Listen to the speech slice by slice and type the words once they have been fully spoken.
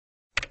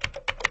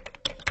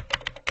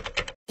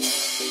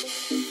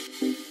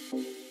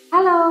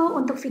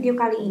Halo, untuk video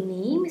kali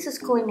ini,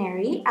 Mrs.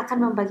 Culinary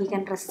akan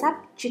membagikan resep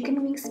Chicken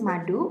Wings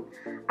Madu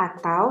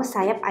atau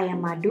sayap ayam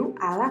madu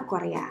ala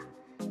Korea.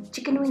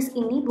 Chicken wings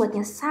ini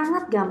buatnya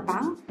sangat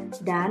gampang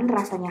dan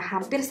rasanya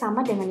hampir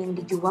sama dengan yang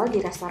dijual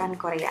di restoran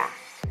Korea.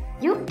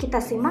 Yuk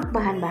kita simak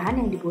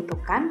bahan-bahan yang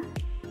dibutuhkan.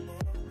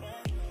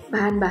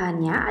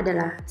 Bahan-bahannya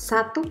adalah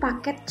 1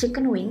 paket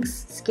chicken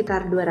wings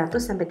sekitar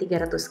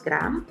 200-300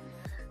 gram,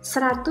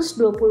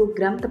 120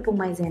 gram tepung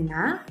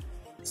maizena,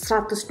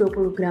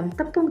 120 gram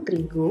tepung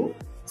terigu,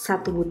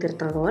 1 butir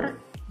telur,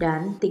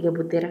 dan 3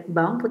 butir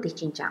bawang putih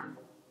cincang.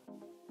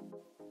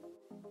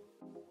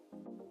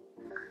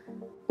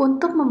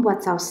 Untuk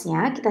membuat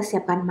sausnya, kita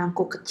siapkan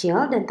mangkuk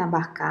kecil dan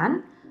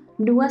tambahkan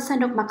 2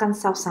 sendok makan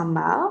saus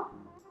sambal,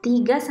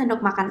 3 sendok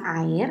makan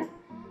air.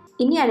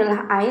 Ini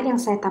adalah air yang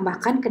saya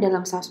tambahkan ke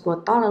dalam saus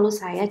botol lalu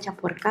saya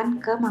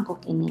campurkan ke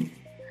mangkuk ini.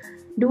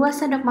 2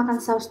 sendok makan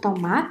saus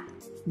tomat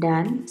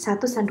dan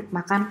 1 sendok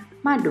makan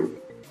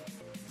madu.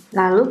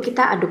 Lalu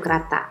kita aduk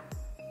rata.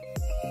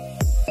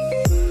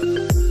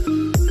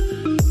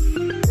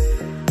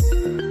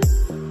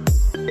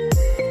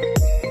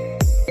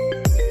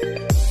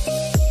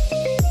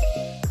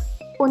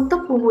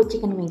 Untuk bumbu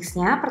chicken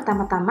wingsnya,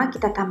 pertama-tama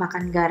kita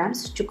tambahkan garam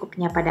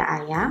secukupnya pada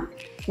ayam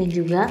dan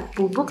juga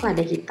bubuk lada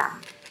hitam.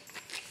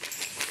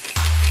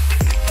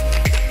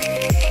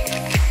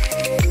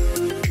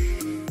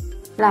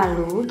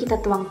 Lalu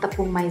kita tuang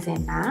tepung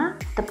maizena,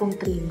 tepung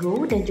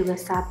terigu, dan juga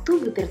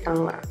 1 butir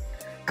telur.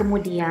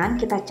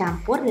 Kemudian kita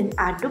campur dan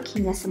aduk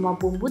hingga semua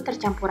bumbu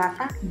tercampur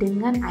rata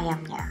dengan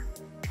ayamnya.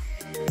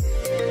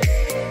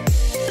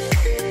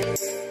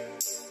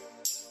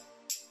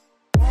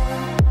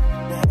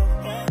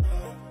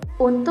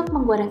 Untuk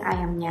menggoreng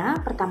ayamnya,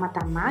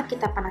 pertama-tama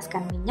kita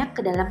panaskan minyak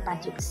ke dalam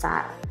panci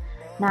besar.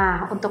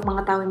 Nah, untuk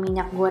mengetahui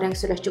minyak goreng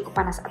sudah cukup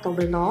panas atau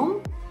belum,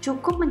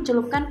 cukup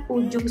mencelupkan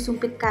ujung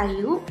sumpit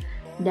kayu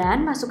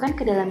dan masukkan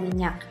ke dalam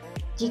minyak.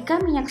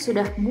 Jika minyak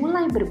sudah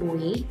mulai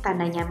berbuih,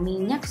 tandanya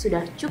minyak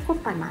sudah cukup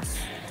panas.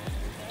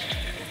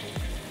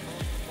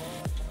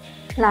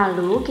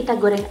 Lalu kita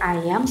goreng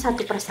ayam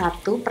satu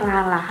persatu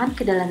perlahan-lahan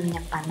ke dalam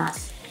minyak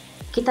panas.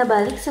 Kita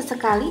balik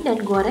sesekali dan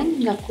goreng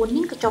hingga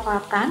kuning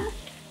kecoklatan,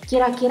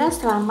 kira-kira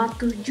selama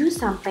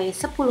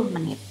 7-10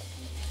 menit.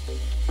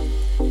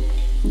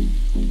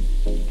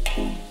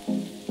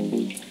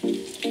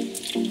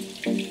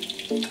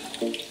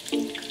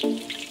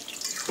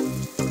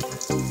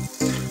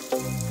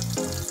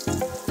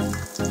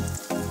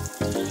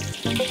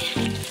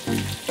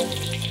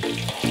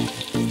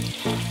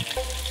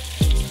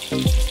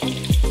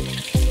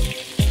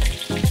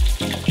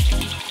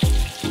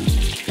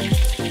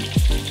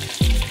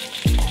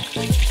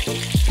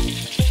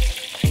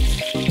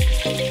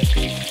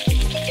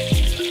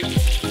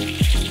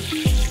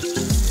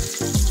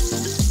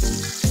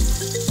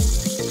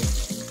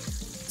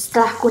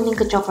 Setelah kuning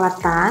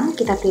kecoklatan,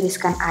 kita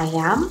tiriskan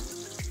ayam,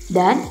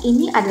 dan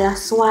ini adalah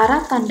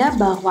suara tanda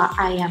bahwa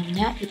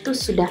ayamnya itu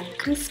sudah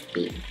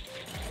crispy.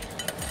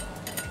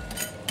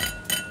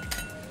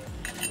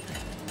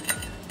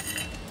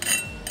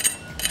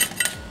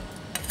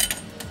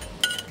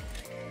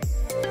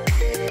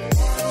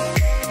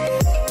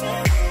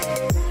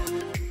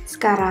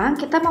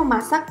 Sekarang kita mau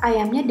masak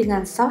ayamnya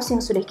dengan saus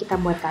yang sudah kita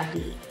buat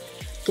tadi.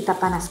 Kita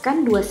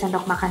panaskan 2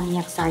 sendok makan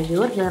minyak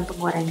sayur dalam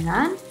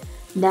penggorengan,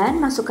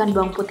 dan masukkan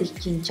bawang putih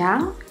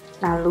cincang,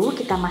 lalu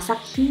kita masak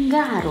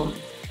hingga harum.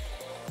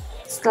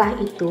 Setelah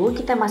itu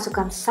kita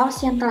masukkan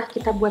saus yang telah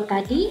kita buat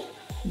tadi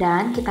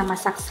dan kita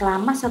masak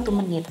selama 1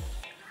 menit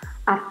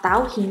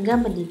atau hingga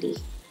mendidih.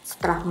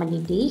 Setelah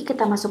mendidih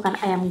kita masukkan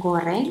ayam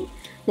goreng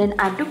dan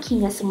aduk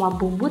hingga semua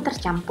bumbu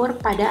tercampur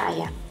pada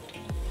ayam.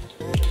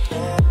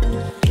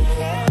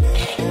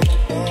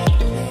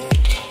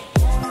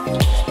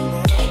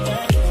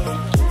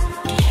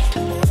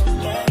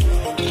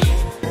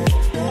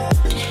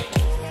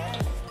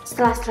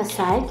 Setelah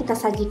selesai, kita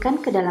sajikan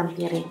ke dalam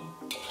piring.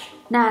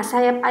 Nah,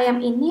 sayap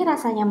ayam ini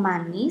rasanya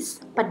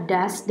manis,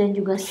 pedas, dan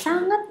juga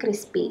sangat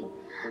crispy.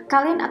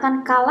 Kalian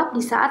akan kalap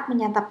di saat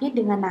menyantapnya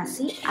dengan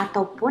nasi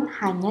ataupun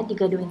hanya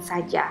digadoin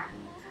saja.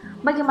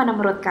 Bagaimana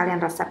menurut kalian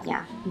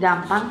resepnya?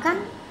 Gampang kan?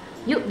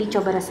 Yuk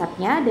dicoba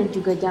resepnya dan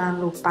juga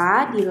jangan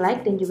lupa di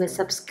like dan juga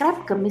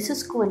subscribe ke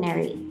Mrs.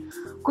 Culinary.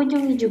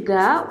 Kunjungi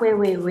juga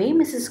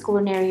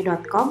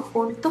www.mrsculinary.com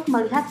untuk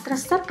melihat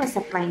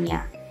resep-resep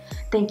lainnya.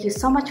 Thank you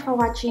so much for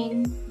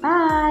watching.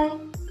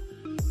 Bye!